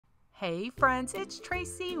Hey friends, it's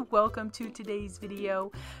Tracy. Welcome to today's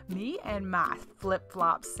video. Me and my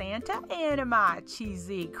flip-flop Santa and my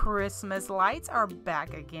cheesy Christmas lights are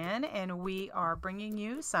back again, and we are bringing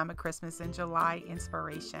you some Christmas in July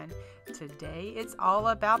inspiration. Today it's all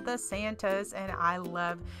about the Santas, and I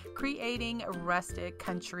love creating rustic,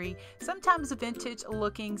 country, sometimes vintage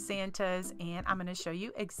looking Santas, and I'm going to show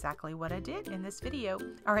you exactly what I did in this video.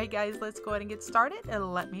 All right guys, let's go ahead and get started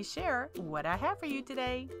and let me share what I have for you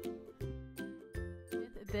today.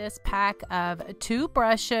 This pack of 2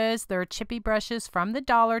 brushes. They're chippy brushes from the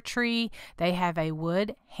Dollar Tree. They have a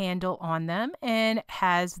wood handle on them and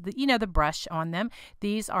has the brush on them.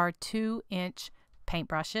 These are 2-inch paint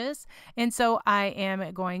brushes, and so I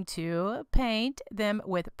am going to paint them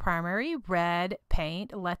with primary red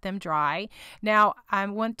paint, let them dry. Now I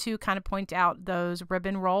want to kind of point out those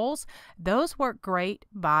ribbon rolls. Those work great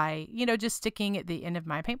by just sticking the end of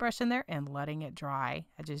my paintbrush in there and letting it dry.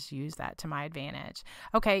 I just use that to my advantage.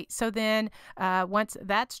 Okay, so then once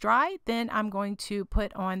that's dry, then I'm going to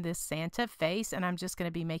put on this Santa face, and I'm just going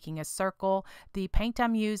to be making a circle. The paint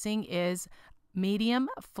I'm using is medium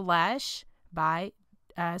flesh by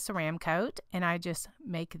Ceramcoat, and I just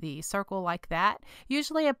make the circle like that.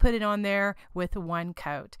 Usually I put it on there with 1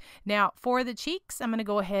 coat. Now for the cheeks, I'm going to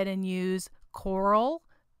go ahead and use coral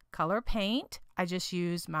color paint. I just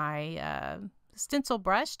use my stencil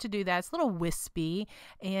brush to do that. It's a little wispy,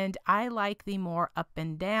 and I like the more up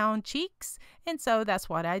and down cheeks, and so that's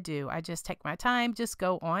what I do. I just take my time, just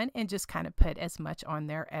go on and just kind of put as much on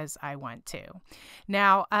there as I want to.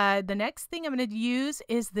 Now the next thing I'm going to use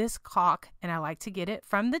is this caulk, and I like to get it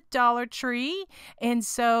from the Dollar Tree, and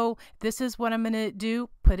so this is what I'm going to do.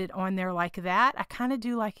 Put it on there like that. I kind of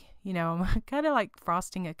do like kind of like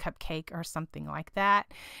frosting a cupcake or something like that.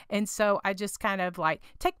 And so I just kind of like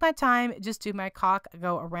take my time, just do my caulk,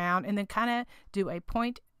 go around, and then kind of do a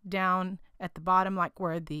point down at the bottom, like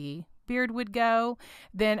where the beard would go.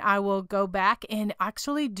 Then I will go back and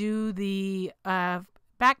actually do the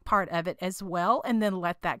back part of it as well, and then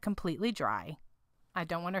let that completely dry. I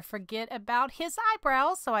don't want to forget about his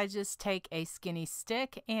eyebrows, so I just take a skinny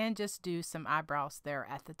stick and just do some eyebrows there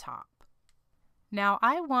at the top. Now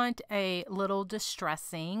I want a little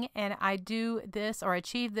distressing, and I do this or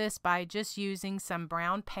achieve this by just using some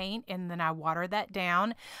brown paint, and then I water that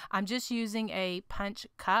down. I'm just using a punch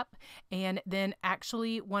cup, and then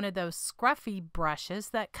actually one of those scruffy brushes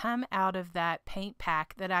that come out of that paint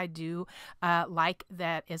pack that I do like,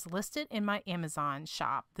 that is listed in my Amazon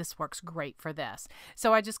shop. This works great for this.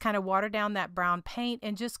 So I just kind of water down that brown paint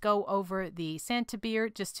and just go over the Santa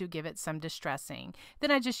beard just to give it some distressing.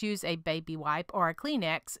 Then I just use a baby wipe or a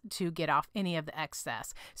Kleenex to get off any of the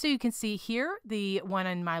excess. So you can see here, the one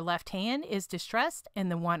in my left hand is distressed, and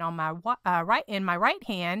the one on my right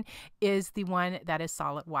hand is the one that is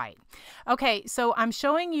solid white. Okay, so I'm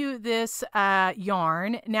showing you this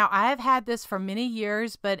yarn. Now I have had this for many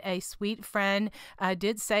years, but a sweet friend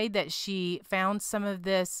did say that she found some of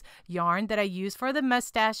this yarn that I use for the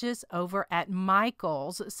mustaches over at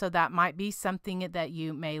Michael's, so that might be something that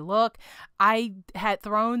you may look. I had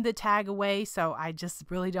thrown the tag away, so I just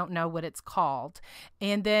really don't know what it's called.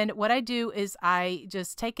 And then what I do is I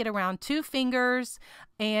just take it around 2 fingers,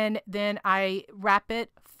 and then I wrap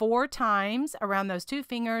it 4 times around those 2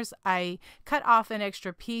 fingers. I cut off an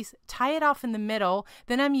extra piece, tie it off in the middle.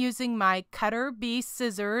 Then I'm using my cutter bee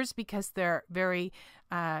scissors because they're very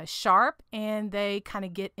sharp, and they kind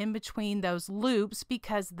of get in between those loops,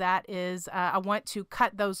 because that is I want to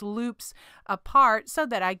cut those loops apart so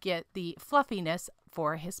that I get the fluffiness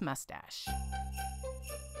for his mustache.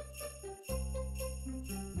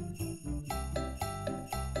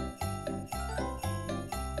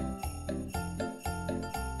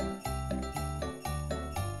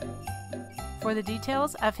 For the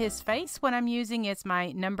details of his face, what I'm using is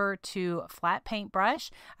my number 2 flat paint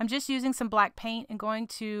brush. I'm just using some black paint and going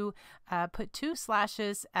to put 2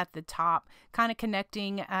 slashes at the top, kind of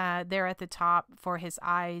connecting there at the top for his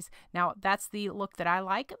eyes. Now that's the look that I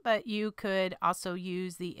like, but you could also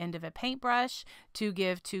use the end of a paintbrush to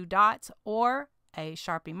give 2 dots, or a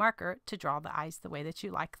Sharpie marker to draw the eyes the way that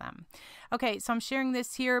you like them. Okay, so I'm sharing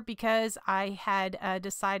this here because I had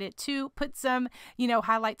decided to put some,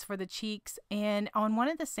 highlights for the cheeks, and on one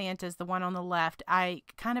of the Santas, the one on the left, I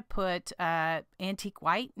kind of put antique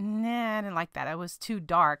white. Nah, I didn't like that. It was too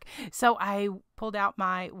dark. So I pulled out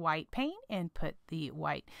my white paint and put the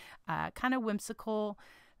white kind of whimsical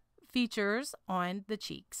features on the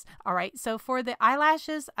cheeks. All right, so for the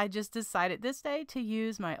eyelashes, I just decided this day to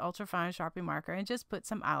use my ultrafine Sharpie marker and just put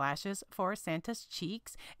some eyelashes for Santa's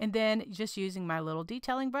cheeks, and then just using my little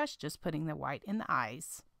detailing brush, just putting the white in the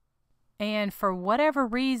eyes. and for whatever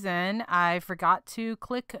reason, I forgot to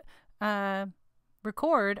click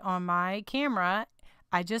record on my camera.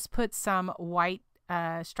 I just put some white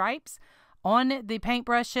stripes on the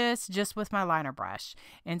paintbrushes just with my liner brush.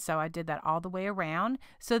 And so I did that all the way around.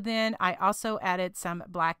 So then I also added some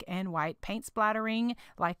black and white paint splattering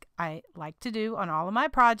like I like to do on all of my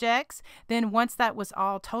projects. Then once that was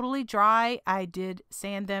all totally dry, I did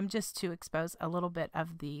sand them just to expose a little bit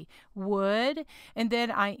of the wood. And then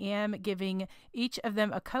I am giving each of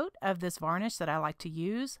them a coat of this varnish that I like to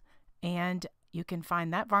use. And you can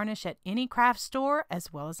find that varnish at any craft store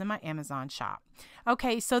as well as in my Amazon shop.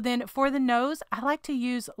 Okay, so then for the nose, I like to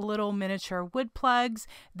use little miniature wood plugs.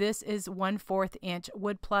 This is 1/4 inch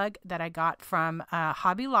wood plug that I got from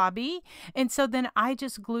Hobby Lobby. And so then I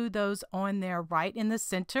just glue those on there right in the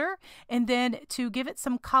center. And then to give it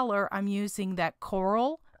some color, I'm using that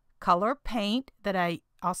coral color paint that I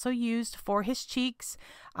also used for his cheeks.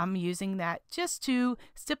 I'm using that just to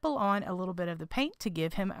stipple on a little bit of the paint to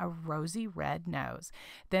give him a rosy red nose.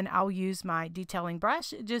 Then I'll use my detailing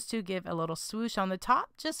brush just to give a little swoosh on the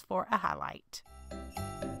top just for a highlight.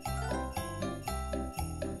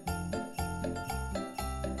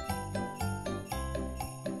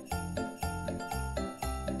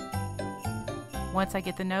 Once I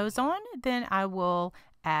get the nose on, then I will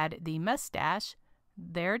add the mustache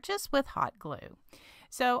there just with hot glue.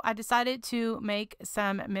 So I decided to make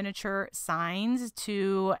some miniature signs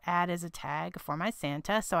to add as a tag for my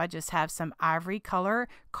Santa. So I just have some ivory color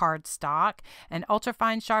cardstock, an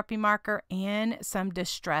ultrafine Sharpie marker, and some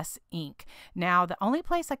distress ink. Now, the only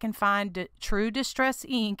place I can find true distress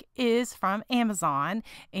ink is from Amazon.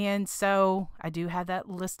 And so I do have that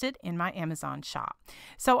listed in my Amazon shop.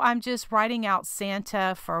 So I'm just writing out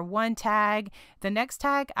Santa for one tag. The next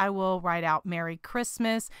tag, I will write out Merry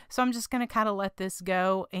Christmas. So I'm just going to kind of let this go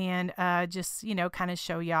and just, kind of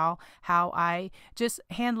show y'all how I just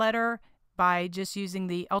hand letter by just using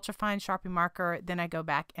the ultrafine Sharpie marker. Then I go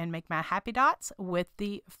back and make my happy dots with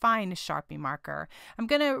the fine Sharpie marker. I'm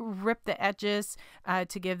going to rip the edges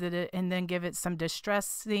to give it, and then give it some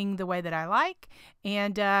distressing the way that I like.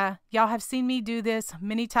 And y'all have seen me do this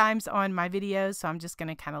many times on my videos, so I'm just going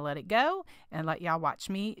to kind of let it go and let y'all watch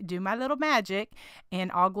me do my little magic.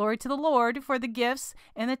 And all glory to the Lord for the gifts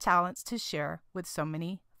and the talents to share with so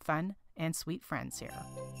many fun and sweet friends here.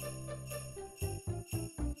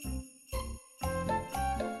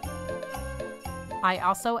 I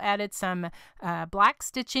also added some black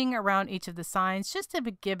stitching around each of the signs just to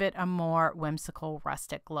give it a more whimsical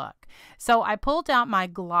rustic look. So I pulled out my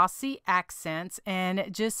glossy accents and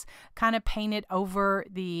just kind of painted over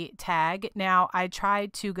the tag. Now I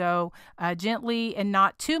tried to go gently and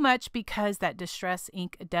not too much because that distress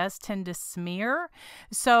ink does tend to smear.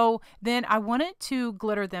 So then I wanted to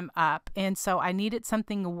glitter them up, and so I needed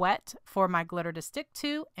something wet for my glitter to stick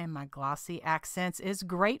to, and my glossy accents is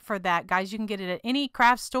great for that. Guys, you can get it at any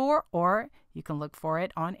craft store, or you can look for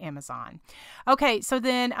it on Amazon. Okay, so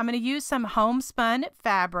then I'm going to use some homespun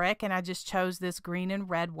fabric, and I just chose this green and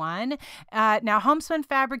red one. Now, homespun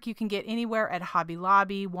fabric you can get anywhere at Hobby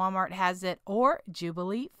Lobby, Walmart has it, or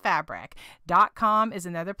JubileeFabric.com is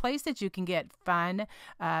another place that you can get fun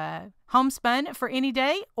homespun for any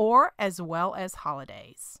day or as well as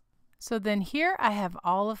holidays. So then here I have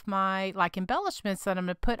all of my embellishments that I'm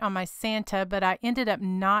going to put on my Santa, but I ended up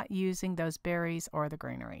not using those berries or the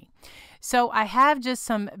greenery. So I have just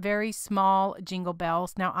some very small jingle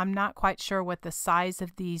bells. Now I'm not quite sure what the size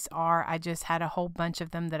of these are. I just had a whole bunch of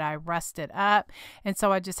them that I rusted up. And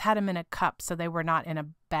so I just had them in a cup so they were not in a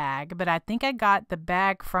bag. But I think I got the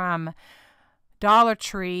bag from Dollar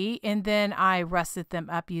Tree, and then I rusted them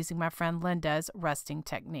up using my friend Linda's rusting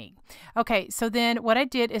technique. Okay, so then what I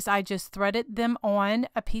did is I just threaded them on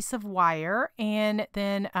a piece of wire, and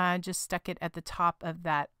then just stuck it at the top of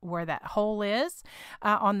that, where that hole is,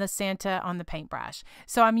 on the Santa on the paintbrush.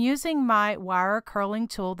 So I'm using my wire curling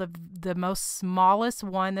tool, the most smallest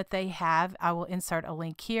one that they have. I will insert a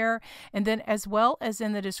link here, and then as well as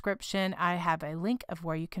in the description, I have a link of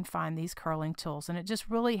where you can find these curling tools, and it just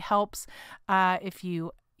really helps if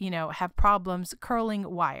you have problems curling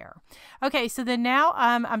wire. Okay, so then now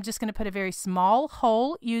I'm just going to put a very small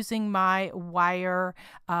hole using my wire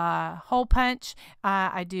hole punch.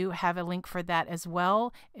 I do have a link for that as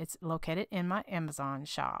well. It's located in my Amazon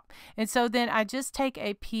shop. And so then I just take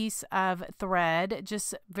a piece of thread,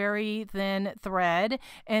 just very thin thread,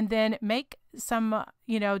 and then make some,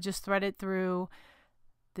 just thread it through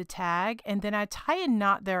the tag, and then I tie a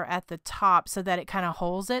knot there at the top so that it kind of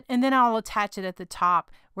holds it, and then I'll attach it at the top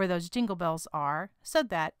where those jingle bells are so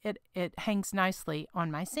that it hangs nicely on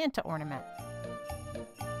my Santa ornament.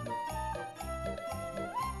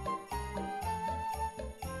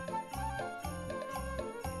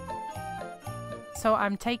 So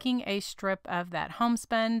I'm taking a strip of that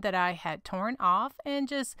homespun that I had torn off and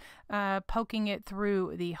just poking it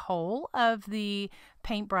through the hole of the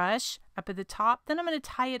paintbrush up at the top. Then I'm going to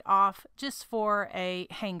tie it off just for a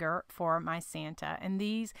hanger for my Santa. And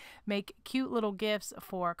these make cute little gifts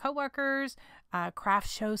for coworkers, craft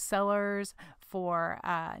show sellers, for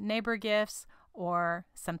neighbor gifts, or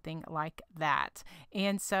something like that.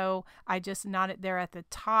 And so I just knot it there at the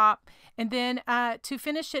top. And then to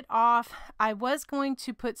finish it off, I was going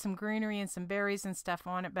to put some greenery and some berries and stuff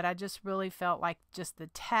on it, but I just really felt like just the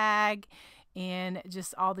tag and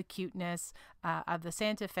just all the cuteness of the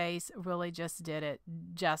Santa face really just did it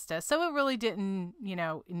justice. So it really didn't,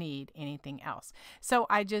 need anything else. So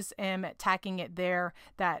I just am tacking it there,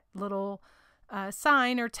 that little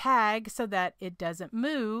sign or tag, so that it doesn't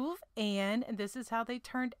move. And this is how they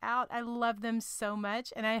turned out. I love them so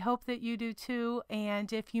much, and I hope that you do too.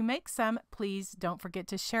 And if you make some, please don't forget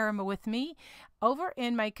to share them with me over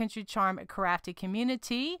in my Country Charm Crafty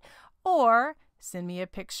community, or send me a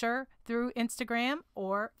picture through Instagram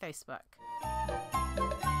or Facebook.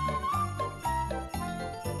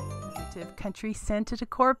 Country Santa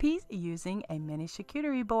decor piece using a mini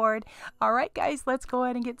charcuterie board. All right, guys, let's go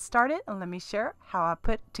ahead and get started, and let me share how I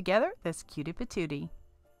put together this cutie patootie.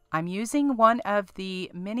 I'm using one of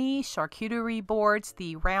the mini charcuterie boards,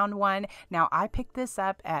 the round one. Now, I picked this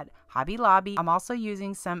up at Hobby Lobby. I'm also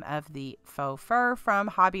using some of the faux fur from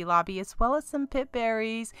Hobby Lobby, as well as some pip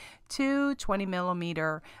berries, 2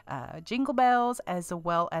 20mm jingle bells, as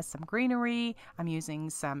well as some greenery. I'm using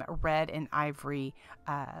some red and ivory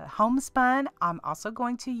homespun. I'm also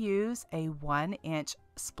going to use a 1-inch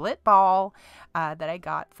split ball that I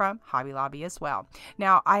got from Hobby Lobby as well.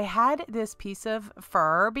 Now, I had this piece of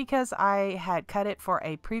fur because I had cut it for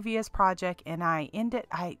a previous project, and I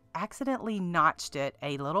accidentally notched it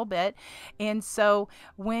a little bit. And so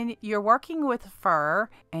when you're working with fur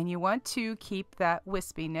and you want to keep that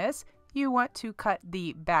wispiness, you want to cut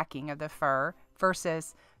the backing of the fur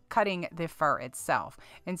versus cutting the fur itself.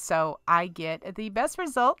 And so I get the best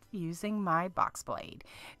result using my box blade.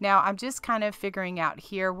 Now I'm just kind of figuring out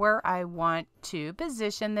here where I want to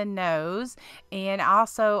position the nose, and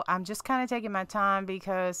also I'm just kind of taking my time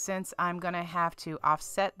because since I'm going to have to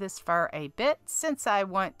offset this fur a bit, since I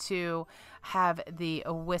want to have the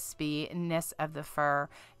wispiness of the fur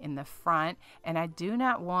in the front, and I do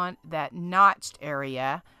not want that notched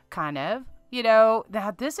area kind of, now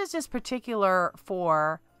this is just particular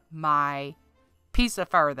for my piece of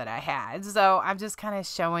fur that I had. So I'm just kind of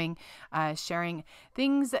sharing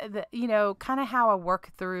things that, kind of how I work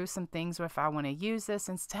through some things if I want to use this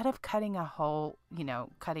instead of cutting a hole,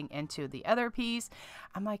 cutting into the other piece.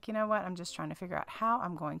 I'm like, you know what? I'm just trying to figure out how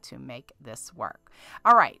I'm going to make this work.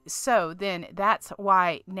 All right. So then that's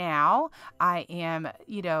why now I am,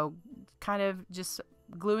 kind of just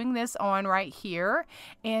gluing this on right here,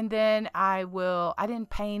 and then I didn't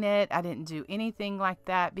paint it, I didn't do anything like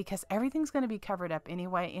that because everything's going to be covered up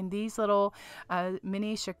anyway, and these little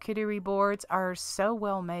mini charcuterie boards are so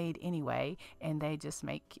well made anyway, and they just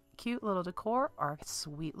make cute little decor or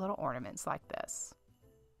sweet little ornaments like this.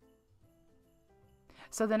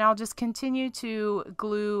 So then I'll just continue to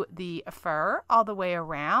glue the fur all the way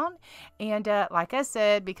around, and like I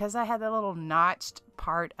said, because I had the little notched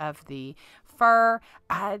part of the fur,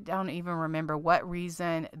 I don't even remember what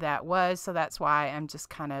reason that was, so that's why I'm just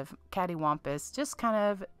kind of cattywampus, just kind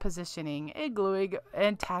of positioning and gluing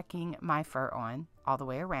and tacking my fur on all the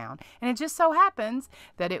way around. And it just so happens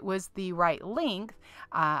that it was the right length.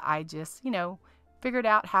 I just, figured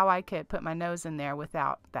out how I could put my nose in there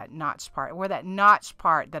without that notched part, where that notched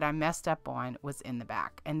part that I messed up on was in the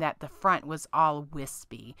back, and that the front was all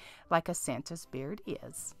wispy like a Santa's beard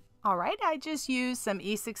is. All right, I just used some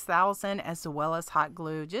E6000 as well as hot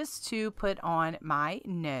glue just to put on my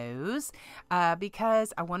nose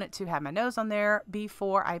because I wanted to have my nose on there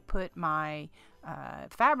before I put my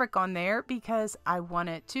fabric on there, because I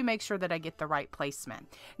wanted to make sure that I get the right placement.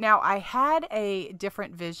 Now, I had a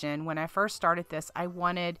different vision when I first started this. I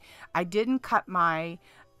didn't cut my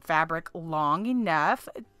fabric long enough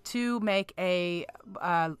to make a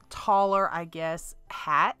taller, I guess,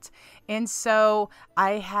 hat. And so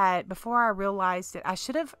before I realized it, I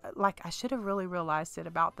should have really realized it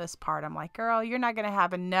about this part. I'm like, girl, you're not going to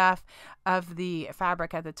have enough of the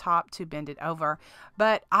fabric at the top to bend it over.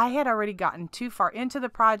 But I had already gotten too far into the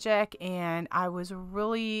project, and I was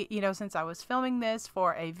really, since I was filming this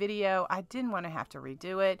for a video, I didn't want to have to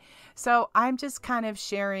redo it. So I'm just kind of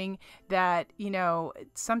sharing that,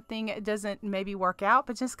 something doesn't maybe work out,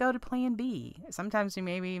 but just go to plan B. Sometimes you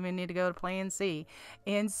maybe even need to go to plan C.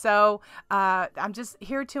 And so I'm just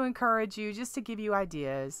here to encourage you, just to give you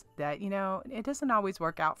ideas that, it doesn't always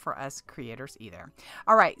work out for us creators either.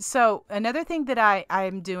 All right. So another thing that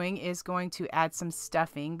I'm doing is going to add some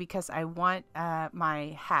stuffing because I want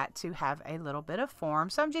my hat to have a little bit of form.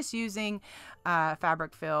 So I'm just using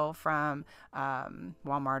fabric fill from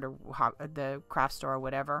Walmart or the craft store or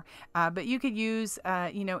whatever. But you could use,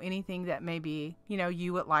 anything that maybe,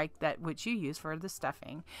 you would like, that which you use for the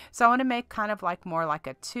stuffing. So I want to make kind of like more like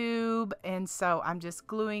a tube. And so I'm just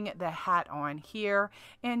gluing the hat on here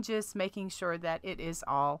and just making sure that it is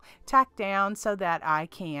all tacked down so that I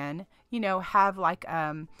can, have like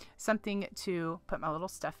something to put my little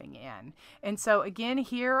stuffing in. And so again,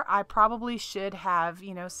 here I probably should have,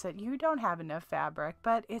 said you don't have enough fabric,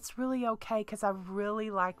 but it's really okay because I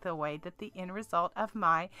really like the way that the end result of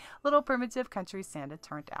my little primitive country Santa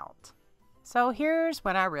turned out. So here's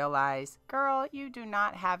when I realized, girl, you do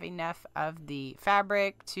not have enough of the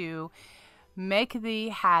fabric to make the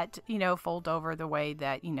hat, fold over the way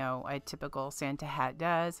that, a typical Santa hat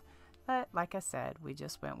does. But like I said, we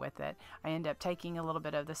just went with it. I end up taking a little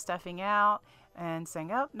bit of the stuffing out and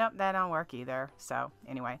saying, oh, nope, that don't work either. So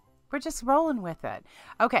anyway, we're just rolling with it.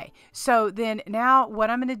 Okay, so then now what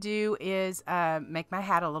I'm going to do is make my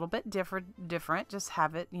hat a little bit different. Just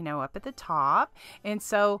have it, up at the top. And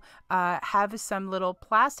so have some little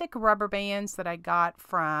plastic rubber bands that I got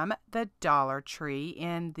from the Dollar Tree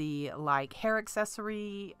in the like hair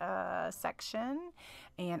accessory section.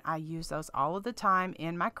 And I use those all of the time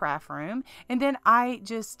in my craft room. And then I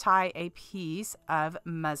just tie a piece of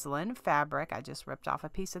muslin fabric. I just ripped off a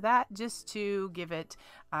piece of that just to give it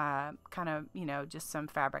kind of, just some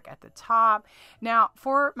fabric at the top. Now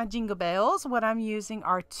for my jingle bells, what I'm using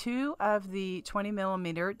are 2 of the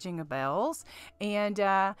 20mm jingle bells. And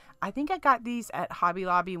I think I got these at Hobby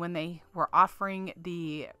Lobby when they were offering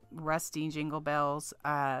the Rusty jingle bells,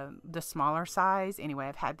 the smaller size. Anyway,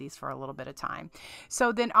 I've had these for a little bit of time.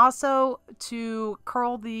 So then also to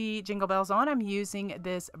curl the jingle bells on, I'm using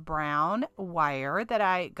this brown wire that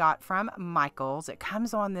I got from Michael's. It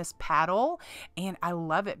comes on this paddle and I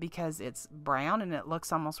love it because it's brown and it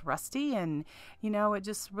looks almost rusty, and it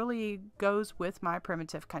just really goes with my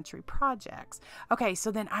primitive country projects. Okay,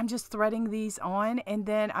 so then I'm just threading these on, and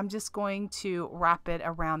then I'm just going to wrap it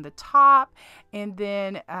around the top and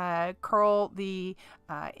then curl the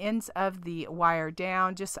ends of the wire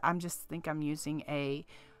down. I'm using a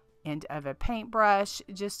end of a paintbrush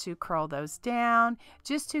just to curl those down,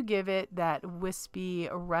 just to give it that wispy,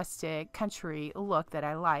 rustic country look that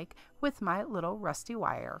I like with my little rusty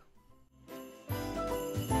wire.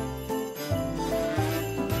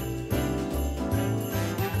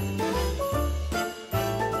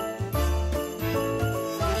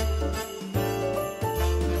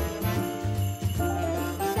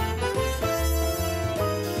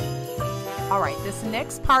 All right, this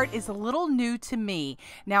next part is a little new to me.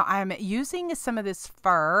 Now I'm using some of this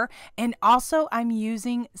fur, and also I'm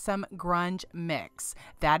using some grunge mix.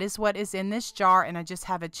 That is what is in this jar, and I just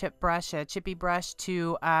have a chippy brush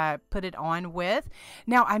to put it on with.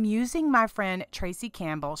 Now I'm using my friend Tracy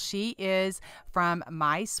Campbell. She is from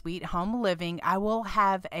My Sweet Home Living. I will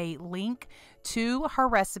have a link to her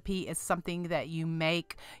recipe. Is something that you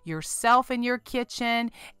make yourself in your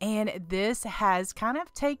kitchen, and this has kind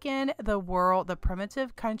of taken the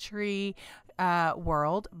primitive country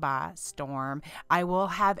world by storm. I will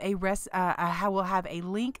have a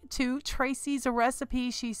link to Tracy's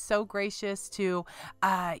recipe. She's so gracious to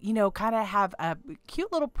kind of have a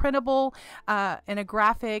cute little printable and a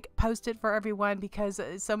graphic posted for everyone, because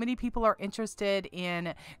so many people are interested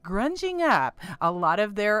in grunging up a lot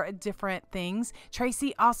of their different things.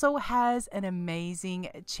 Tracy also has an amazing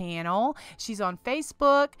channel. She's on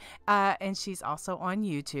Facebook and she's also on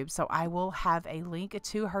YouTube. So I will have a link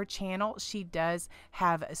to her channel. She does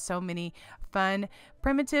have so many fun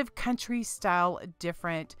primitive country style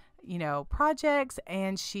different projects,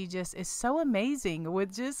 and she just is so amazing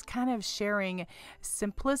with just kind of sharing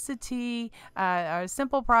simplicity,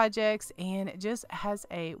 simple projects, and just has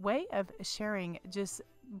a way of sharing just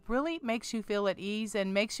really makes you feel at ease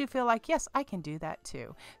and makes you feel like, yes, I can do that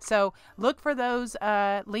too. So look for those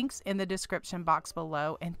links in the description box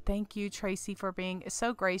below. And thank you, Tracy, for being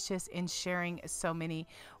so gracious in sharing so many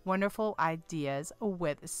wonderful ideas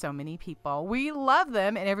with so many people. We love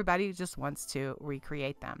them, and everybody just wants to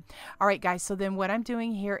recreate them. All right, guys, so then what I'm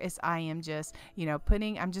doing here is I am just,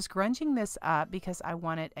 I'm just grunging this up because I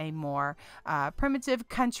wanted a more primitive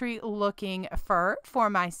country looking fur for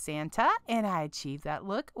my Santa, and I achieved that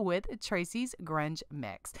look with Tracy's grunge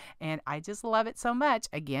mix, and I just love it so much.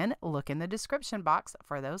 Again, look in the description box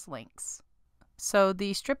for those links. So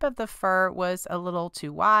the strip of the fur was a little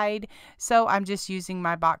too wide, so I'm just using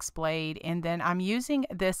my box blade, and then I'm using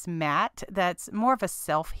this mat that's more of a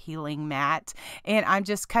self-healing mat, and I'm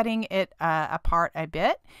just cutting it apart a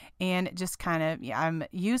bit, and just kind of, yeah, I'm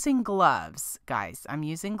using gloves, guys. I'm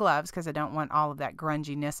using gloves because I don't want all of that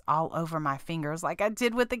grunginess all over my fingers like I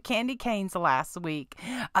did with the candy canes last week.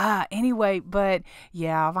 Anyway, but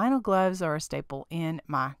yeah, vinyl gloves are a staple in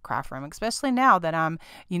my craft room, especially now that I'm,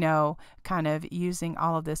 kind of using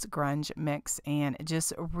all of this grunge mix and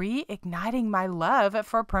just reigniting my love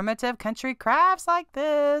for primitive country crafts like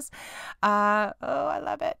this. Oh, I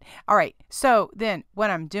love it. All right. So then what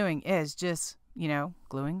I'm doing is just,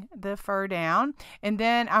 gluing the fur down. And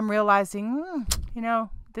then I'm realizing,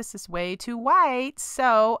 this is way too white.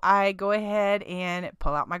 So I go ahead and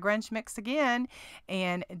pull out my grunge mix again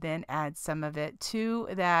and then add some of it to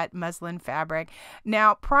that muslin fabric.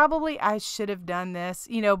 Now, probably I should have done this,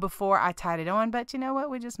 before I tied it on, but you know what?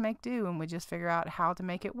 We just make do and we just figure out how to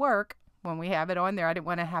make it work. When we have it on there, I didn't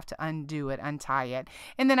want to have to untie it.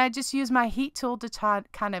 And then I just use my heat tool to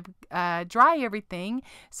kind of dry everything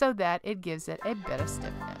so that it gives it a bit of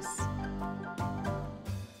stiffness.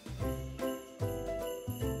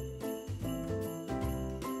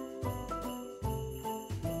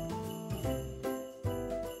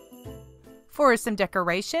 For some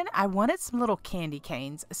decoration, I wanted some little candy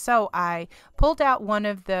canes. So I pulled out one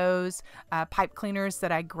of those pipe cleaners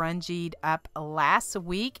that I grungied up last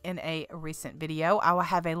week in a recent video. I will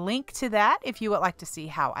have a link to that if you would like to see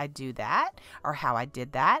how I do that or how I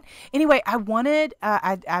did that. Anyway, I wanted,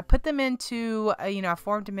 I put them into, I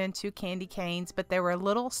formed them into candy canes, but they were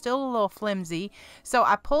still a little flimsy. So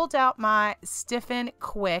I pulled out my Stiffen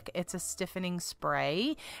Quick. It's a stiffening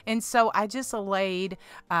spray. And so I just laid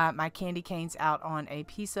my candy canes out on a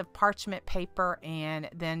piece of parchment paper and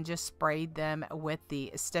then just sprayed them with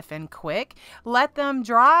the Stiffen Quick. Let them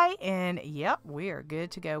dry and yep, we are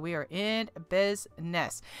good to go. We are in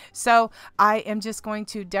business. So I am just going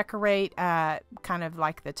to decorate kind of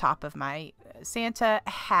like the top of my Santa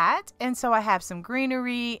hat, and so I have some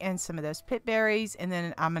greenery and some of those pit berries, and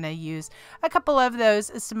then I'm going to use a couple of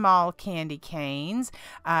those small candy canes,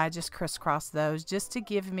 just crisscross those just to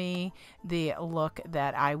give me the look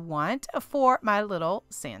that I want for my little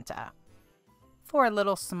Santa. For a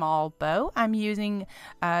little small bow, I'm using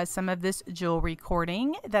some of this jewelry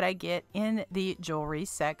cording that I get in the jewelry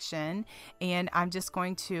section, and I'm just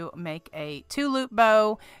going to make a 2-loop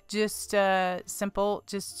bow, just simple,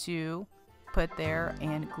 just to put there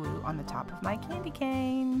and glue on the top of my candy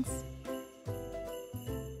canes.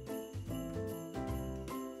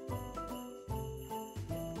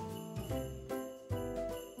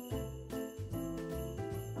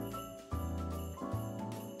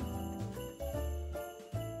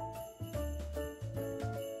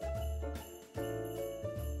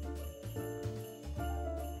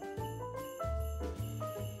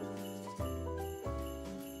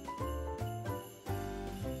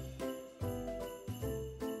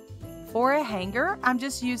 For a hanger, I'm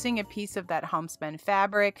just using a piece of that homespun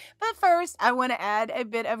fabric, but first I want to add a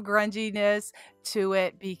bit of grunginess to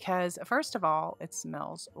it because first of all, it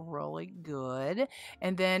smells really good,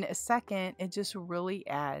 and then second, it just really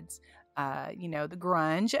adds the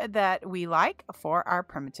grunge that we like for our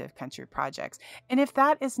primitive country projects. And if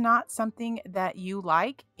that is not something that you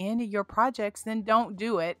like in your projects, then don't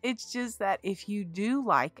do it. It's just that if you do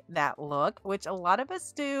like that look, which a lot of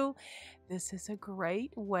us do, this is a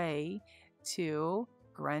great way to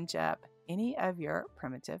grunge up any of your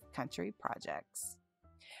primitive country projects.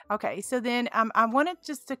 Okay, so then I wanted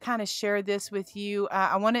just to kind of share this with you.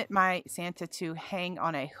 I wanted my Santa to hang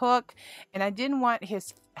on a hook, and I didn't want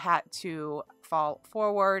his hat to fall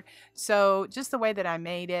forward. So just the way that I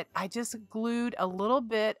made it, I just glued a little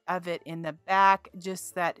bit of it in the back,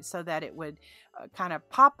 just so that it would kind of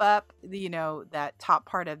pop up, that top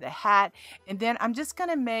part of the hat. And then I'm just going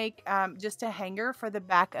to make just a hanger for the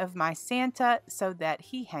back of my Santa so that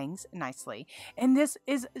he hangs nicely. And this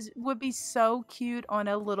would be so cute on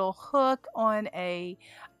a little hook on a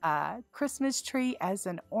Christmas tree, as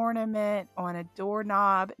an ornament, on a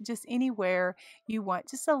doorknob, just anywhere you want,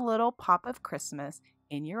 just a little pop of Christmas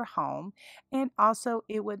in your home. And also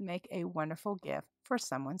it would make a wonderful gift for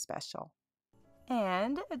someone special.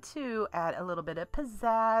 And to add a little bit of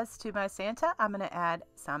pizzazz to my Santa, I'm going to add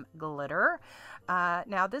some glitter.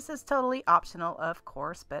 Now, this is totally optional, of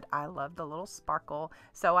course, but I love the little sparkle.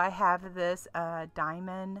 So I have this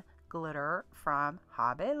diamond glitter from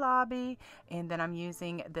Hobby Lobby, and then I'm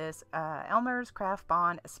using this Elmer's Craft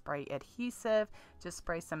Bond spray adhesive. Just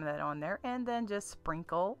spray some of that on there and then just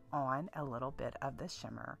sprinkle on a little bit of the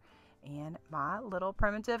shimmer. And my little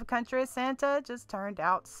primitive country Santa just turned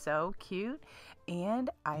out so cute, and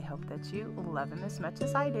I hope that you love him as much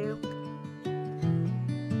as I do.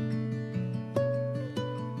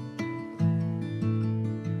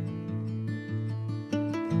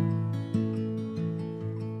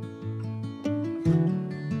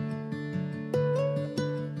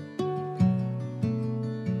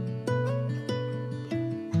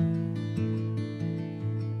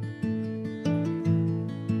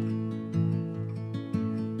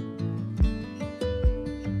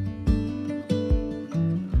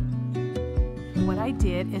 What I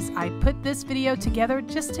did is I put this video together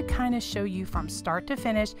just to kind of show you from start to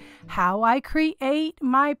finish how I create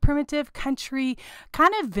my primitive country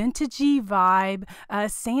kind of vintagey vibe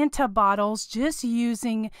Santa bottles, just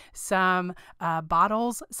using some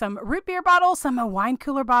bottles, some root beer bottles, some wine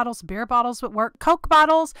cooler bottles, beer bottles would work, Coke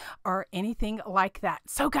bottles, or anything like that.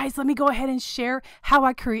 So guys, let me go ahead and share how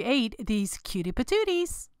I create these cutie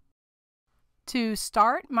patooties. To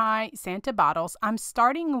start my Santa bottles, I'm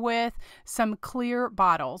starting with some clear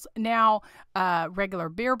bottles. Now, regular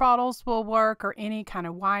beer bottles will work, or any kind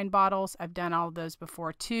of wine bottles. I've done all of those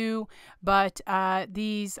before too, but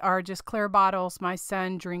these are just clear bottles. My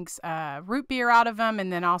son drinks root beer out of them,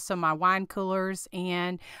 and then also my wine coolers,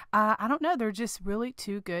 and I don't know, they're just really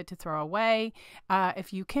too good to throw away.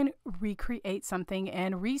 If you can recreate something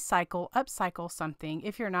and upcycle something,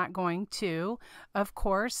 if you're not going to, of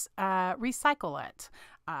course, recycle it.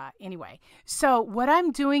 Anyway, so what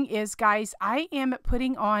I'm doing is, guys, I am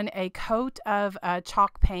putting on a coat of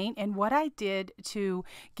chalk paint, and what I did to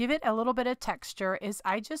give it a little bit of texture is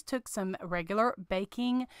I just took some regular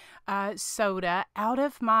baking soda out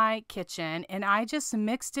of my kitchen, and I just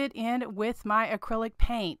mixed it in with my acrylic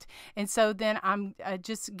paint, and so then I'm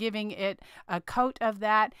just giving it a coat of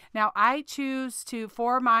that. Now I choose to,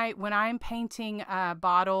 when I'm painting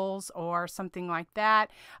bottles or something like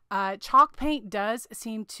that, chalk paint does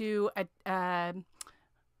seem to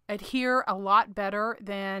adhere a lot better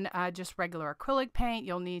than just regular acrylic paint.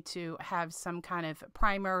 You'll need to have some kind of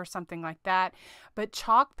primer or something like that, but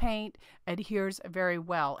chalk paint adheres very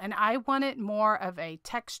well, and I wanted more of a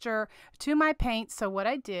texture to my paint. So what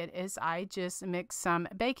I did is I just mixed some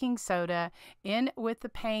baking soda in with the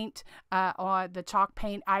paint, or the chalk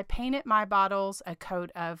paint. I painted my bottles a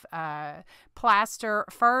coat of plaster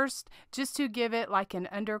first, just to give it like an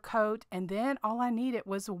undercoat, and then all I needed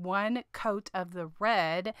was one coat of the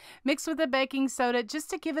red mixed with the baking soda, just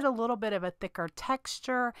to give it a little bit of a thicker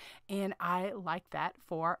texture, and I like that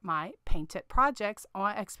for my painted projects,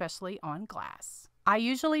 especially on glass. I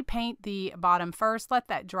usually paint the bottom first, let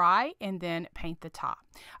that dry, and then paint the top.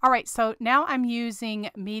 All right, so now I'm using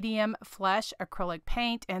medium flesh acrylic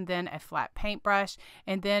paint and then a flat paintbrush,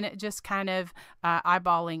 and then just kind of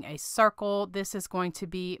eyeballing a circle. This is going to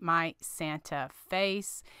be my Santa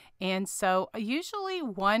face. And so usually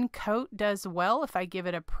one coat does well if I give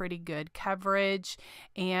it a pretty good coverage.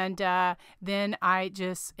 And then I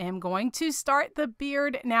just am going to start the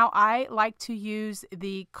beard. Now I like to use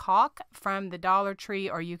the caulk from the Dollar Tree,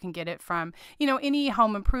 or you can get it from, any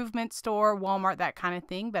home improvement store, Walmart, that kind of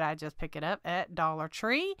thing. But I just pick it up at Dollar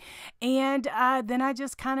Tree. And then I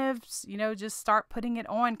just kind of, just start putting it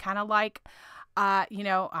on, kind of like,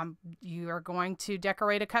 you are going to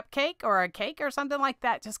decorate a cupcake or a cake or something like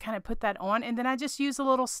that. Just kind of put that on, and then I just use a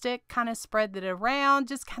little stick, kind of spread it around,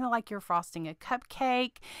 just kind of like you're frosting a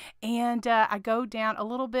cupcake. And I go down a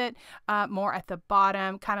little bit more at the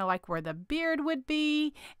bottom, kind of like where the beard would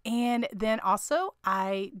be. And then also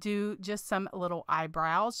I do just some little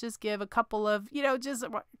eyebrows, just give a couple of, just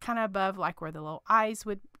kind of above, like where the little eyes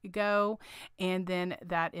would go, and then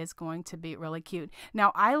that is going to be really cute.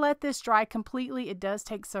 Now I let this dry completely. It does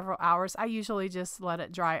take several hours. I usually just let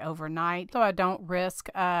it dry overnight, so I don't risk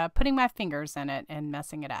putting my fingers in it and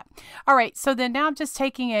messing it up. All right, so then now I'm just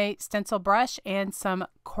taking a stencil brush and some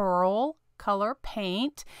coral color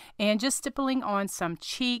paint and just stippling on some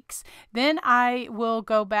cheeks. Then I will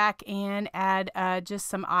go back and add just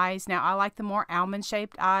some eyes. Now I like the more almond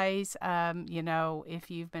shaped eyes. If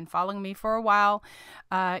you've been following me for a while,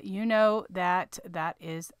 you know that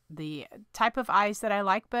is the type of eyes that I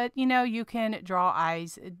like, but you can draw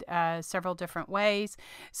eyes several different ways.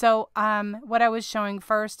 So what I was showing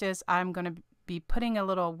first is I'm going to be putting a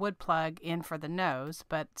little wood plug in for the nose,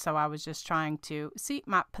 but so I was just trying to see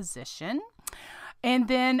my position. And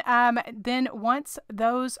then once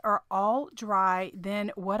those are all dry,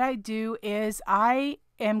 then what I do is I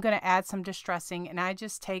am going to add some distressing, and I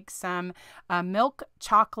just take some milk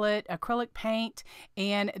chocolate acrylic paint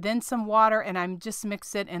and then some water, and I'm just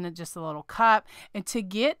mix it in just a little cup, and to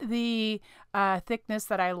get the thickness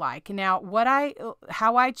that I like. Now,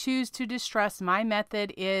 how I choose to distress, my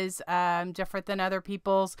method is different than other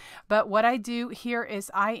people's, but what I do here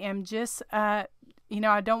is I am just I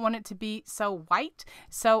don't want it to be so white,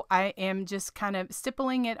 so I am just kind of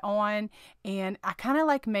stippling it on, and I kind of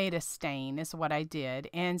like made a stain is what I did.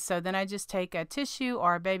 And so then I just take a tissue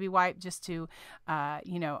or a baby wipe just to,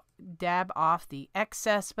 dab off the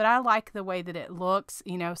excess, but I like the way that it looks.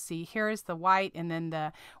 See, here's the white and then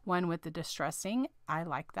the one with the distressing. I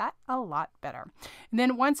like that a lot better. And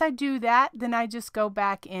then once I do that, then I just go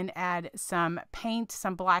back and add some paint,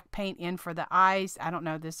 some black paint in for the eyes. I don't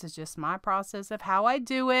know, this is just my process of how I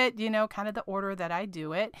do it, kind of the order that I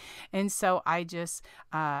do it. And so I just,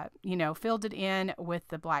 filled it in with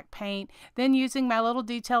the black paint. Then using my little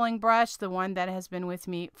detailing brush, the one that has been with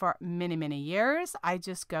me for many, many years, I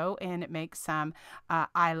just go and make some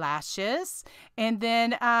eyelashes. And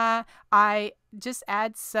then I just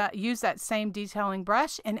use that same detailing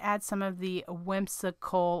brush and add some of the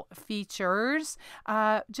whimsical features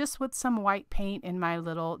just with some white paint in my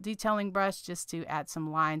little detailing brush just to add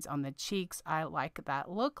some lines on the cheeks. I like that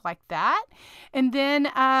look like that. And then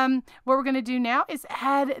what we're going to do now is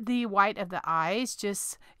add the white of the eyes.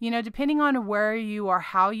 Just, depending on where you are,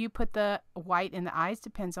 how you put the white in the eyes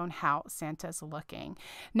depends on how Santa's looking.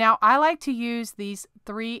 Now, I like to use these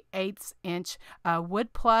 3/8 inch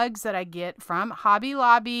wood plugs that I get from Hobby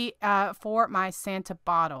Lobby for my Santa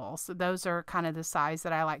bottles. Those are kind of the size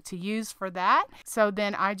that I like to use for that. So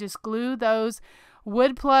then I just glue those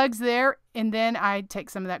wood plugs there, and then I take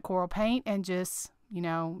some of that coral paint and just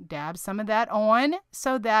dab some of that on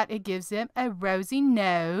so that it gives them a rosy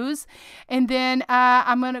nose. And then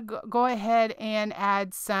I'm going to go ahead and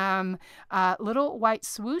add some little white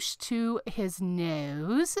swoosh to his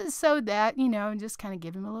nose so that, just kind of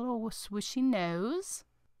give him a little swooshy nose.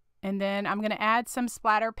 And then I'm going to add some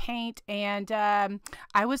splatter paint, and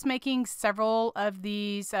I was making several of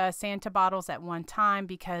these Santa bottles at one time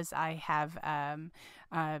because I have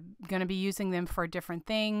going to be using them for different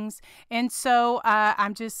things. And so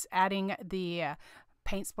I'm just adding the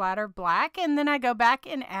paint splatter black, and then I go back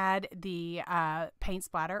and add the paint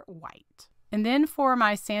splatter white. And then for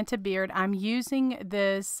my Santa beard, I'm using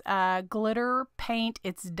this glitter paint.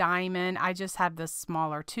 It's diamond. I just have the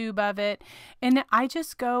smaller tube of it. And I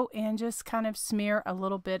just go and just kind of smear a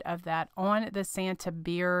little bit of that on the Santa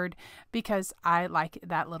beard because I like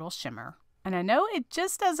that little shimmer. And I know it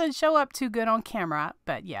just doesn't show up too good on camera,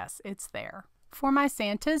 but yes, it's there. For my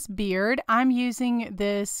Santa's beard, I'm using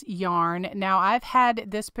this yarn. Now, I've had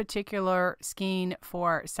this particular skein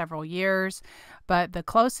for several years, but the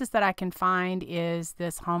closest that I can find is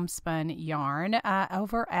this homespun yarn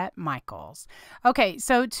over at Michael's. Okay,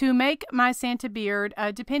 so to make my Santa beard,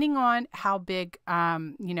 depending on how big,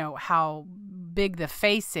 how big the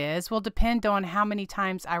face is, will depend on how many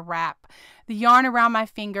times I wrap the yarn around my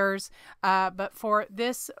fingers. But for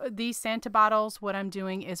these Santa bottles, what I'm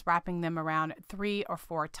doing is wrapping them around 3 or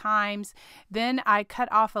 4 times. Then I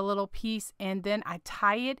cut off a little piece and then I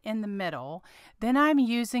tie it in the middle. Then I'm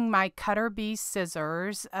using my cutter bee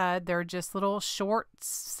scissors. They're just little short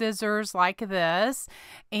scissors like this.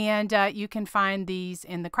 And you can find these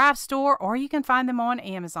in the craft store or you can find them on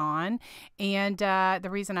Amazon. And the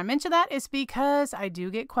reason I mention that is because I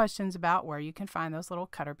do get questions about where you can find those little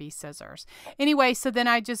cutter bee scissors. Anyway, so then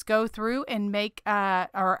I just go through and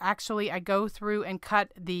I go through and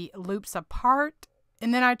cut the loops apart,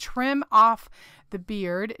 and then I trim off the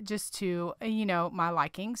beard just to, my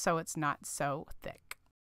liking, so it's not so thick.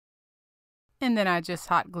 And then I just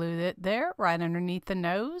hot glue it there right underneath the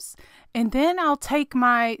nose. And then I'll take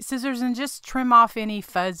my scissors and just trim off any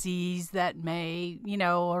fuzzies that may,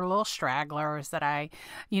 or little stragglers that I,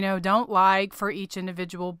 don't like for each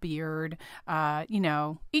individual beard.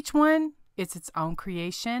 Each one, it's its own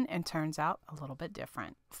creation and turns out a little bit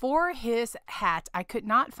different. For his hat, I could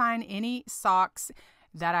not find any socks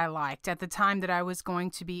that I liked at the time that I was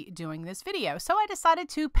going to be doing this video. So I decided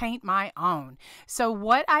to paint my own. So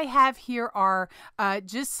what I have here are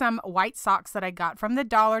just some white socks that I got from the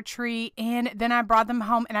Dollar Tree, and then I brought them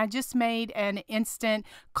home and I just made an instant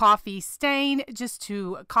coffee stain just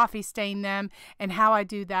to coffee stain them. And how I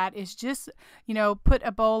do that is just, put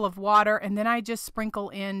a bowl of water and then I just sprinkle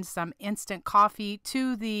in some instant coffee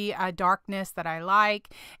to the darkness that I like.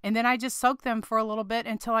 And then I just soak them for a little bit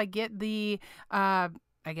until I get the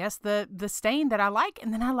the stain that I like,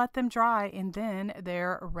 and then I let them dry, and then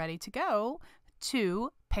they're ready to go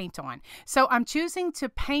to paint on. So I'm choosing to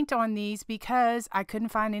paint on these because I couldn't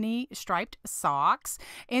find any striped socks.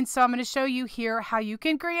 And so I'm going to show you here how you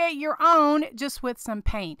can create your own just with some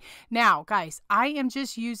paint. Now, guys, I am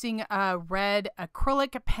just using a red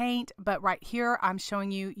acrylic paint, but right here I'm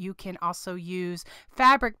showing you you can also use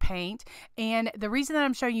fabric paint. And the reason that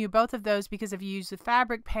I'm showing you both of those, because if you use the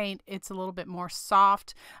fabric paint, it's a little bit more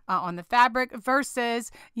soft on the fabric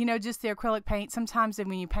versus, you know, just the acrylic paint. Sometimes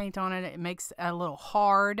when you paint on it, it makes a little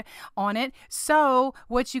hard on it. So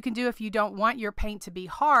what you can do if you don't want your paint to be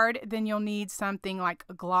hard, then you'll need something like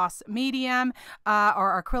a gloss medium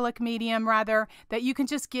or acrylic medium rather, that you can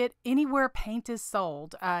just get anywhere paint is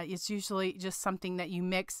sold. It's usually just something that you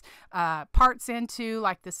mix parts into,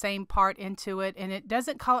 like the same part into it, and it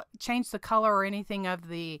doesn't change the color or anything of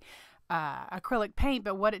the acrylic paint,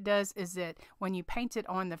 but what it does is that when you paint it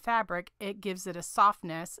on the fabric, it gives it a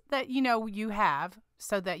softness that you know you have,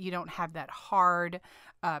 so that you don't have that hard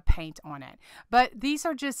paint on it. But these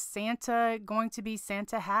are just going to be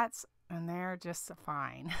Santa hats, and they're just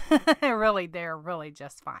fine. They're really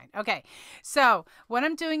just fine. Okay, so what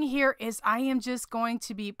I'm doing here is I am just going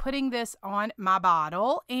to be putting this on my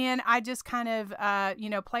bottle, and I just kind of, you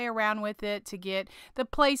know, play around with it to get the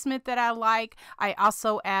placement that I like. I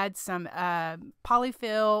also add some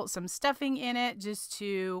polyfill, some stuffing in it just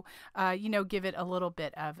to, you know, give it a little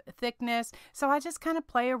bit of thickness. So I just kind of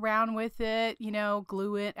play around with it, you know,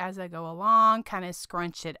 glue it as I go along, kind of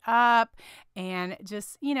scrunch it up, and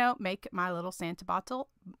just, you know, make my little Santa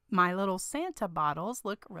bottles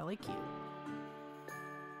look really cute.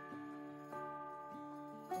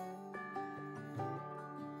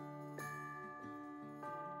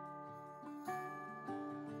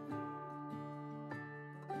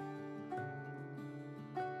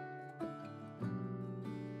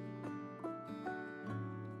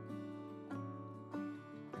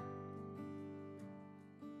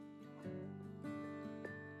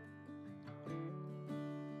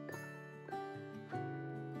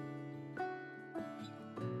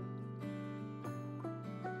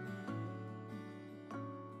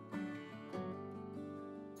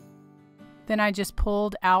 Then I just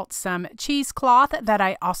pulled out some cheesecloth that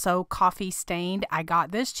I also coffee stained. I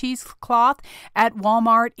got this cheesecloth at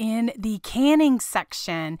Walmart in the canning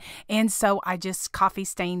section. And so I just coffee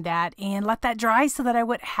stained that and let that dry so that I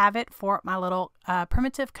would have it for my little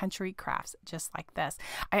primitive country crafts, just like this.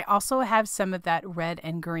 I also have some of that red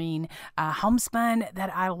and green homespun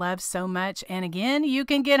that I love so much. And again, you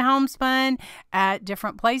can get homespun at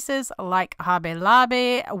different places like Hobby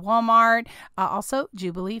Lobby, Walmart, also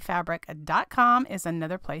JubileeFabric.com is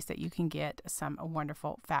another place that you can get some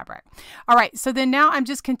wonderful fabric. All right, so then now I'm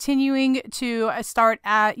just continuing to start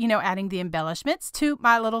you know, adding the embellishments to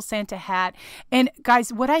my little Santa hat. And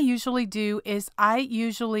guys, what I usually do is I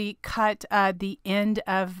usually cut the end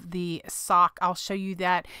of the sock. I'll show you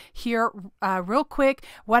that here real quick.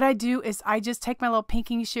 What I do is I just take my little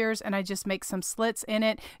pinking shears and I just make some slits in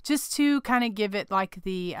it just to kind of give it like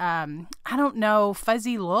the I don't know,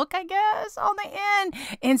 fuzzy look, I guess, on the end.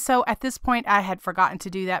 And so at this point I had forgotten to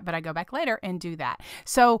do that, but I go back later and do that.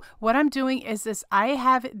 So what I'm doing is this: I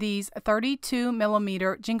have these 32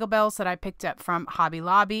 millimeter jingle bells that I picked up from Hobby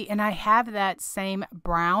Lobby, and I have that same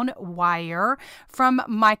brown wire from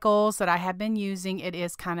Michael's that I have been using. It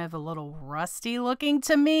is kind of a little rusty looking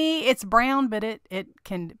to me. It's brown, but it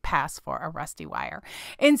can pass for a rusty wire.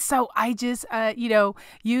 And so I just, you know,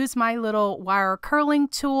 use my little wire curling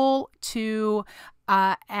tool to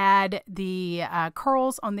add the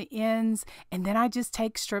curls on the ends, and then I just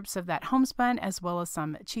take strips of that homespun as well as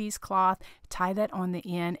some cheesecloth, tie that on the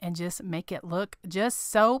end, and just make it look just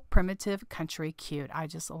so primitive country cute. I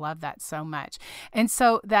just love that so much. And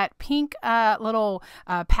so that pink little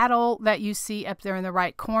paddle that you see up there in the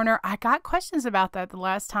right corner, I got questions about that the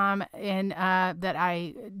last time that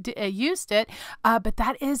I used it, but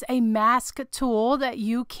that is a mask tool that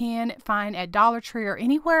you can find at Dollar Tree or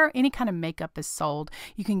anywhere any kind of makeup is sold.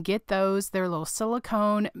 You can get those. They're little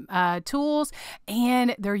silicone tools,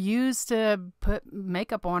 and they're used to put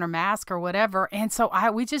makeup on or mask or whatever. And so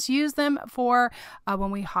we just use them for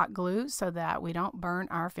when we hot glue so that we don't burn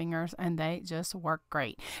our fingers, and they just work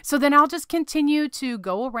great. So then I'll just continue to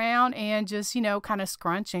go around and just, you know, kind of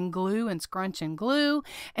scrunch and glue and scrunch and glue.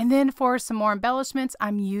 And then for some more embellishments,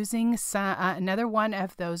 I'm using another one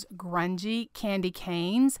of those grungy candy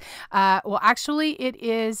canes. Well, actually, it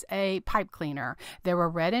is a pipe cleaner. They were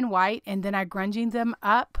red and white, and then I grunged them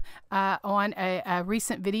up on a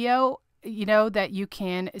recent video that you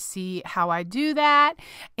can see how I do that.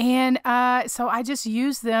 And so I just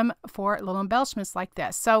use them for little embellishments like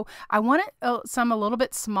this. So I wanted some a little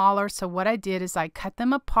bit smaller. So what I did is I cut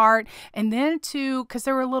them apart, and then because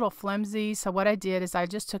they were a little flimsy, so what I did is I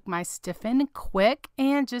just took my Stiffen Quick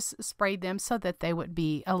and just sprayed them so that they would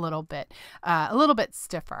be a little bit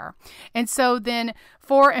stiffer. And so then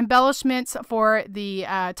for embellishments for the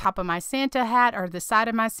top of my Santa hat, or the side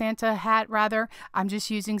of my Santa hat rather, I'm just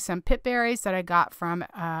using some pip berries that I got from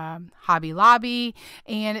Hobby Lobby,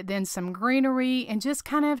 and then some greenery, and just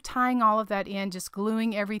kind of tying all of that in, just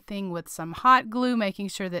gluing everything with some hot glue, making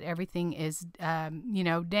sure that everything is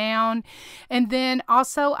down. And then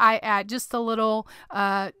also I add just a little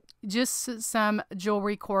just some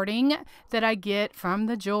jewelry cording that I get from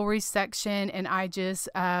the jewelry section, and I just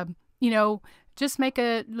just make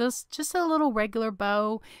just a little regular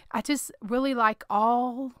bow. I just really like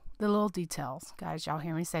all the little details. Guys, y'all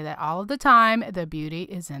hear me say that all of the time. The beauty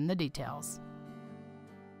is in the details.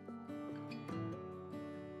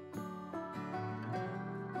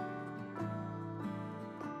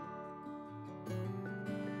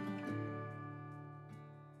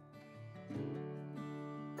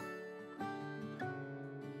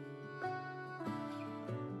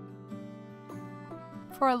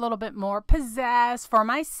 For a little bit more pizzazz for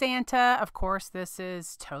my Santa, of course, this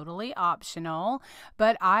is totally optional,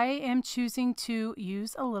 but I am choosing to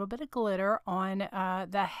use a little bit of glitter on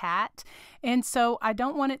the hat, and so I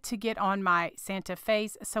don't want it to get on my Santa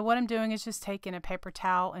face. So what I'm doing is just taking a paper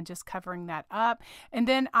towel and just covering that up, and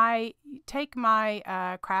then I take my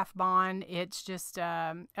Craft Bond. It's just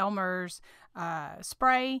Elmer's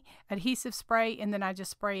spray, adhesive spray, and then I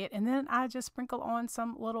just spray it, and then I just sprinkle on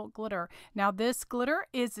some little glitter. Now this glitter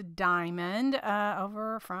is Diamond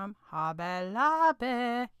over from Hobby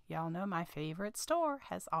Lobby. Y'all know my favorite store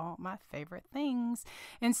has all my favorite things.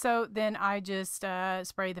 And so then I just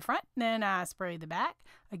spray the front, then I spray the back.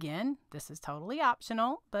 Again, this is totally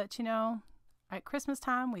optional, but at Christmas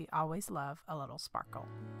time we always love a little sparkle.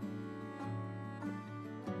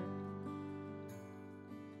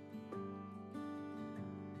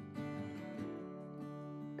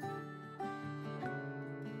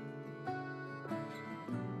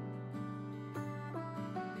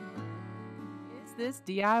 This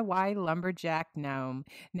DIY lumberjack gnome.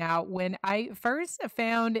 Now, when I first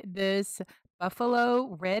found this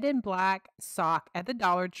buffalo red and black sock at the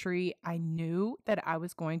Dollar Tree, I knew that I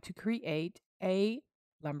was going to create a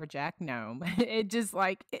lumberjack gnome. It just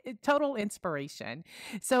total inspiration.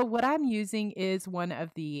 So what I'm using is one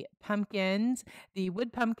of the pumpkins, the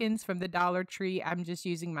wood pumpkins from the Dollar Tree. I'm just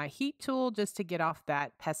using my heat tool just to get off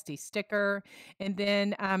that pesky sticker. And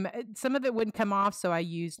then some of it wouldn't come off, so I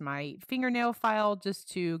used my fingernail file just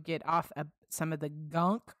to get off some of the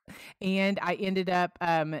gunk, and I ended up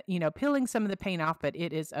peeling some of the paint off, but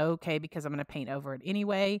it is okay because I'm going to paint over it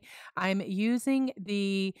anyway. I'm using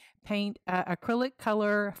the paint acrylic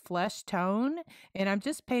color flesh tone, and I'm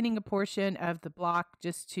just painting a portion of the block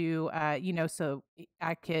just to so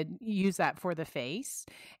I could use that for the face.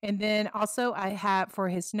 And then also I have for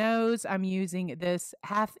his nose, I'm using this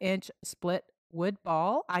 1/2-inch split wood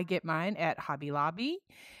ball. I get mine at Hobby Lobby,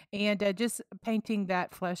 and just painting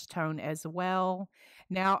that flesh tone as well.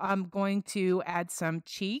 Now I'm going to add some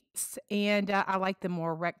cheeks, and I like the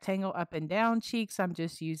more rectangle up and down cheeks. I'm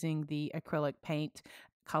just using the acrylic paint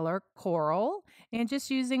color Coral, and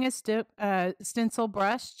just using a stencil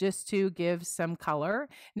brush just to give some color.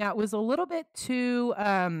 Now it was a little bit too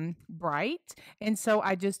bright, and so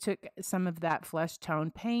I just took some of that flesh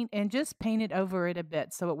tone paint and just painted over it a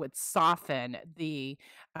bit so it would soften the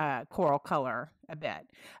coral color a bit.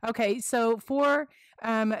 Okay, so for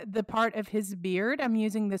the part of his beard, I'm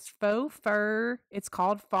using this faux fur. It's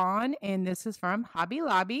called Fawn, and this is from Hobby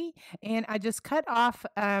Lobby. And I just cut off.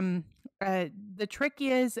 The trick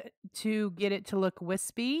is to get it to look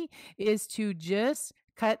wispy, is to just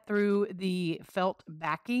cut through the felt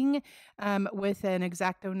backing with an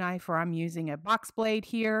X-Acto knife, or I'm using a box blade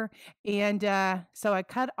here. And so I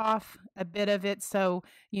cut off a bit of it so,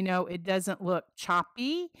 it doesn't look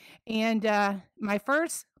choppy. And my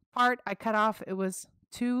first part I cut off, it was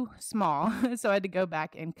too small. So I had to go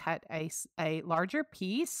back and cut a larger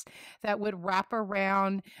piece that would wrap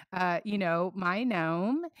around, my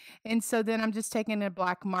gnome. And so then I'm just taking a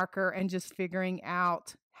black marker and just figuring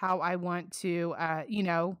out how I want to,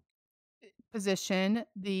 position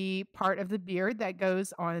the part of the beard that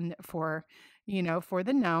goes on for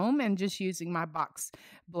the gnome, and just using my box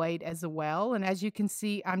blade as well. And as you can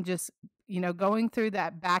see, I'm just, going through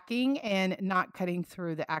that backing and not cutting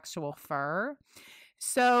through the actual fur.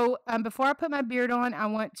 So before I put my beard on, I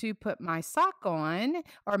want to put my sock on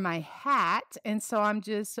or my hat. And so I'm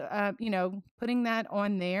just, putting that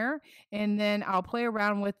on there. And then I'll play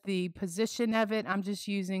around with the position of it. I'm just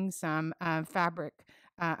using some fabric,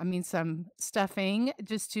 some stuffing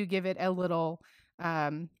just to give it a little,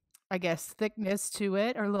 um, I guess, thickness to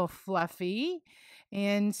it or a little fluffy.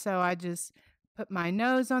 And so I just put my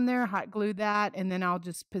nose on there, hot glue that, and then I'll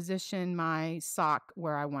just position my sock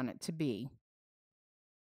where I want it to be.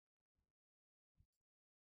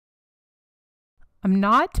 I'm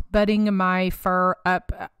not butting my fur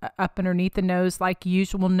up underneath the nose like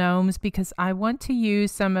usual gnomes because I want to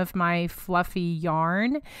use some of my fluffy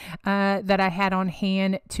yarn that I had on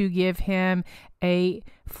hand to give him a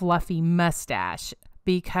fluffy mustache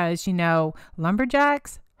because,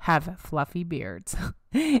 lumberjacks have fluffy beards.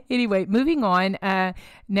 Anyway, moving on.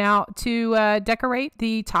 Now to decorate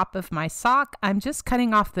the top of my sock, I'm just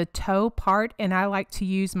cutting off the toe part, and I like to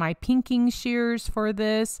use my pinking shears for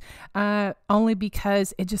this, only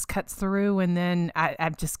because it just cuts through, and then I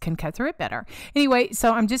just can cut through it better. Anyway,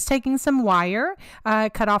 so I'm just taking some wire,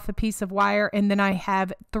 cut off a piece of wire, and then I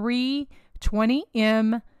have 3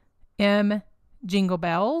 20M jingle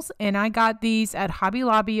bells, and I got these at Hobby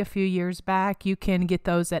Lobby a few years back. You can get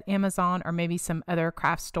those at Amazon or maybe some other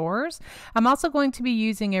craft stores. I'm also going to be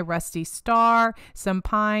using a rusty star, some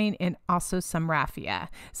pine, and also some raffia.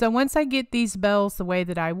 So once I get these bells the way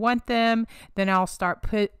that I want them, then I'll start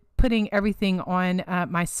putting everything on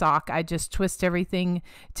my sock. I just twist everything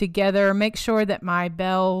together, make sure that my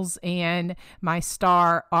bells and my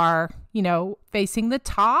star are, facing the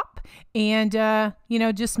top, and,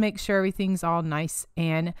 just make sure everything's all nice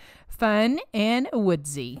and fun and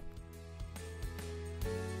woodsy.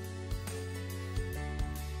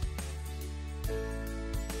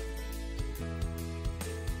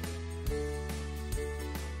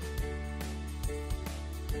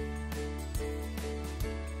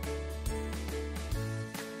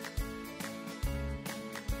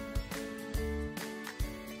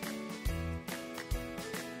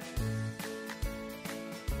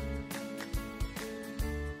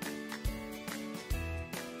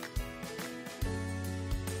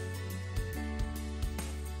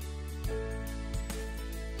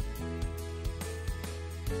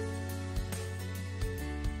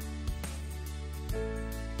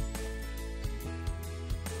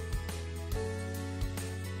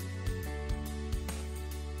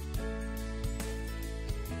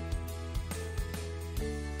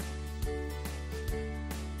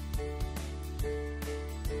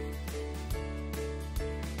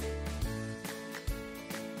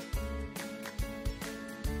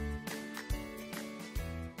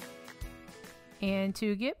 And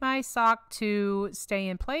to get my sock to stay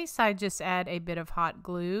in place, I just add a bit of hot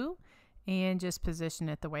glue and just position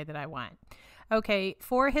it the way that I want. Okay,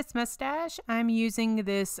 for his mustache, I'm using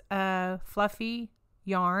this fluffy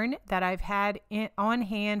yarn that I've had on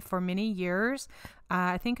hand for many years.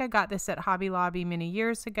 I think I got this at Hobby Lobby many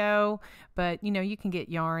years ago, but you can get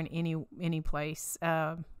yarn any place,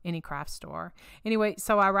 any craft store. Anyway,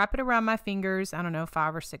 so I wrap it around my fingers, I don't know,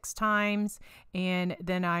 5 or 6 times, and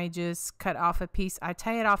then I just cut off a piece. I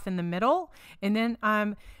tie it off in the middle, and then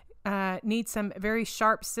need some very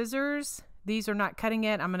sharp scissors. These are not cutting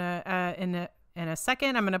it. I'm gonna in a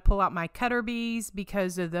second, I'm going to pull out my cutter bees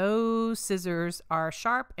because those scissors are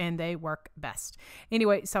sharp and they work best.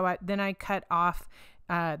 Anyway, so then I cut off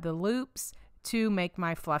the loops to make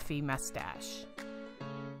my fluffy mustache.